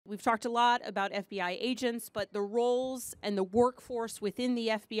We've talked a lot about FBI agents, but the roles and the workforce within the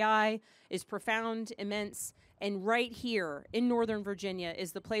FBI is profound, immense, and right here in Northern Virginia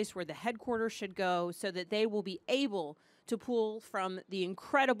is the place where the headquarters should go so that they will be able to pull from the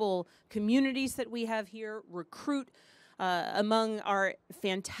incredible communities that we have here, recruit among our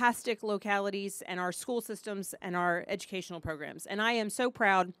fantastic localities and our school systems and our educational programs. And I am so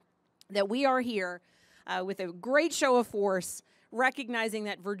proud that we are here with a great show of force, recognizing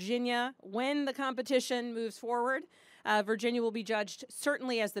that Virginia, when the competition moves forward, Virginia will be judged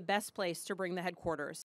certainly as the best place to bring the headquarters.